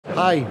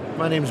Hi,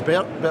 my name's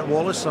Bert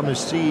Wallace. I'm the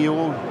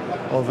CEO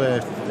of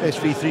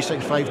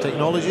SV365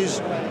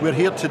 Technologies. We're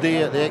here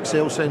today at the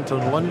Excel Centre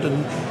in London,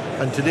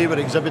 and today we're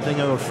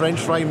exhibiting our French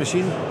fry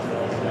machine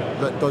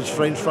that does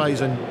French fries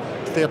in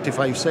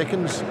 35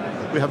 seconds.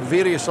 We have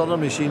various other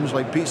machines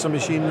like pizza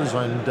machines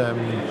and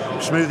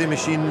smoothie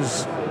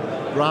machines,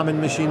 ramen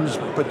machines,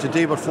 but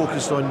today we're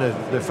focused on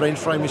the French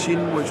fry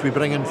machine, which we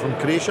bring in from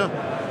Croatia.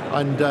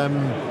 And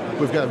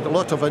we've got a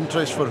lot of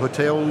interest for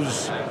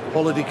hotels,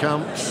 holiday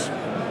camps,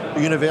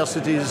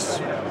 universities,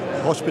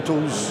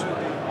 hospitals,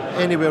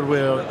 anywhere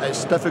where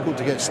it's difficult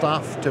to get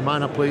staff to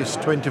man a place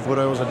 24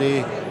 hours a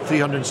day,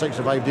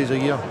 365 days a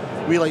year.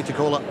 We like to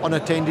call it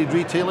unattended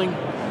retailing,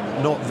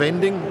 not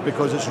vending,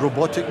 because it's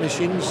robotic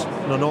machines.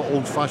 They're not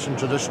old-fashioned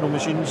traditional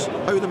machines.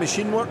 How the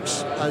machine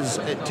works is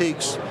it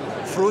takes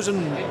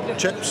frozen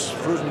chips,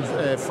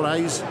 frozen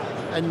fries,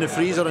 in the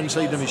freezer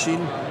inside the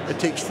machine. It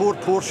takes 4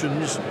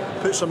 portions,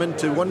 puts them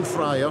into one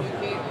fryer,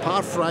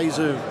 par fries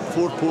the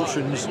 4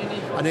 portions,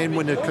 and then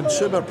when the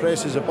consumer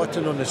presses a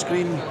button on the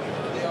screen,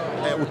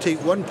 it will take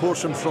 1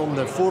 portion from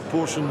the 4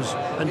 portions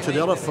into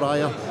the other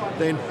fryer,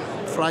 then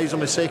fries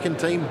them a second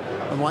time,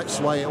 and that's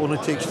why it only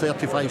takes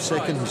 35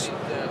 seconds,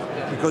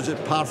 because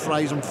it par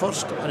fries them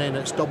first, and then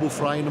it's double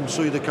frying them,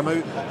 so they come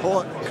out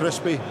hot,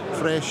 crispy,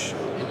 fresh,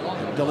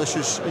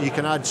 delicious. You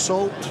can add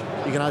salt,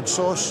 you can add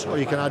sauce, or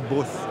you can add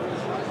both.